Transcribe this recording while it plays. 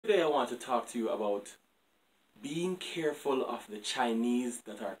want to talk to you about being careful of the Chinese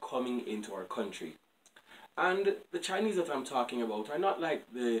that are coming into our country. And the Chinese that I'm talking about are not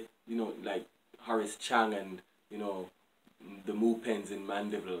like the, like Horace Chang and, the Mu Pens in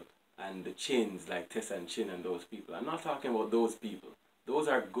Mandeville and the Chins like Tessa and Chin and those people. I'm not talking about those people. Those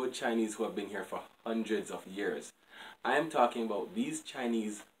are good Chinese who have been here for hundreds of years. I am talking about these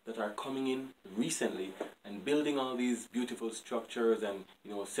Chinese that are coming in recently and building all these beautiful structures and,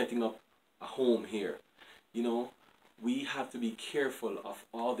 setting up a home here. We have to be careful of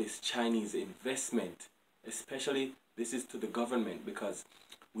all this Chinese investment, especially this is to the government, because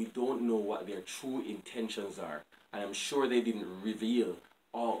we don't know what their true intentions are. And I'm sure they didn't reveal,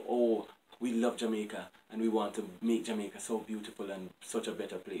 oh, we love Jamaica and we want to make Jamaica so beautiful and such a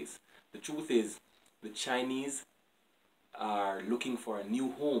better place. The truth is, the Chinese are looking for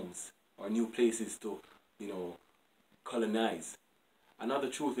new homes or new places to, colonize. Another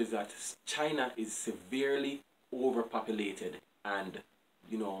truth is that China is severely overpopulated and,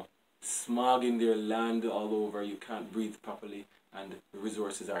 smogging their land all over. You can't breathe properly and the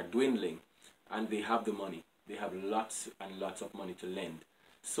resources are dwindling, and they have the money. They have lots and lots of money to lend.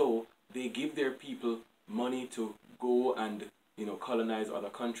 So they give their people money to go and, colonize other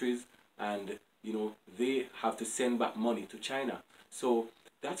countries, and, they have to send back money to China. So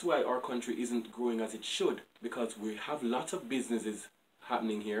that's why our country isn't growing as it should, because we have lots of businesses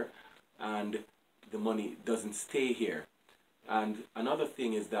happening here and the money doesn't stay here. And another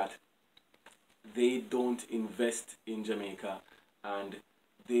thing is that they don't invest in Jamaica, and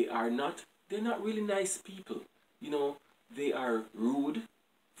they're not really nice people. They are rude,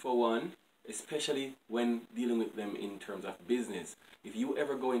 for one, especially when dealing with them in terms of business. If you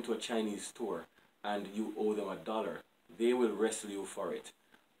ever go into a Chinese store and you owe them $1, they will wrestle you for it.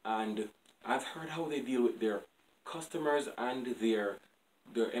 And I've heard how they deal with their customers and their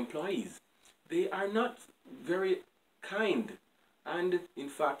employees. They are not very kind. And in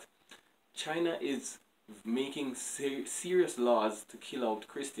fact, China is making serious laws to kill out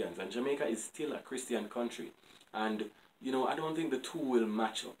Christians, and Jamaica is still a Christian country. And I don't think the two will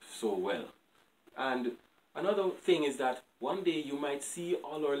match up so well. And another thing is that one day you might see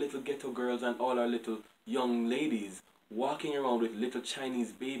all our little ghetto girls and all our little young ladies walking around with little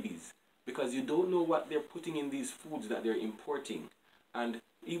Chinese babies, because you don't know what they're putting in these foods that they're importing, and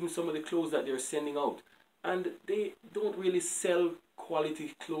even some of the clothes that they're sending out. And they don't really sell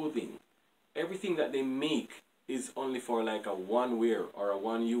quality clothing. Everything that they make is only for like a one wear or a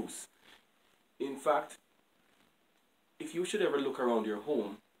one use. In fact, if you should ever look around your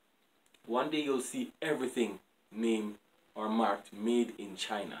home, one day you'll see everything named or marked made in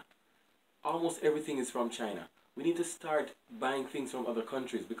China. Almost everything is from China. We need to start buying things from other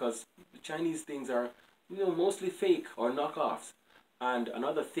countries, because the Chinese things are, mostly fake or knockoffs. And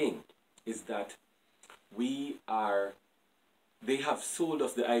another thing is that they have sold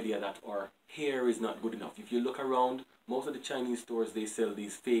us the idea that our hair is not good enough. If you look around, most of the Chinese stores, they sell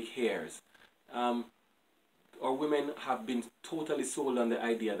these fake hairs. Our women have been totally sold on the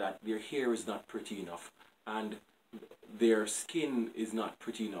idea that their hair is not pretty enough and their skin is not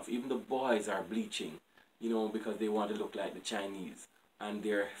pretty enough. Even the boys are bleaching, because they want to look like the Chinese, and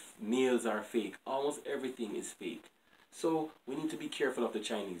their nails are fake. Almost everything is fake. So we need to be careful of the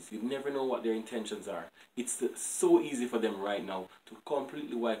Chinese. You never know what their intentions are. It's so easy for them right now to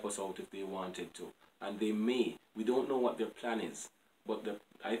completely wipe us out if they wanted to. And they may. We don't know what their plan is. But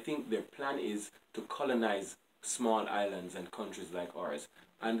I think their plan is to colonize small islands and countries like ours.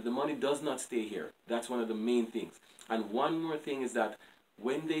 And the money does not stay here. That's one of the main things. And one more thing is that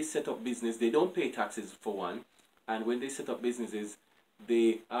when they set up business, they don't pay taxes, for one. And when they set up businesses,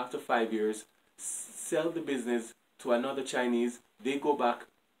 they, after 5 years, sell the business to another Chinese. They go back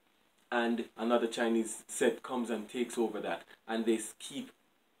and another Chinese set comes and takes over that, and they keep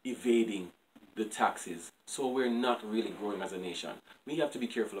evading the taxes. So we're not really growing as a nation. We have to be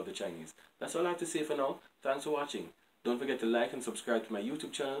careful of the Chinese. That's all I have to say for now. Thanks for watching. Don't forget to like and subscribe to my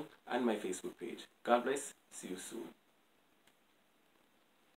YouTube channel and my Facebook page. God bless. See you soon.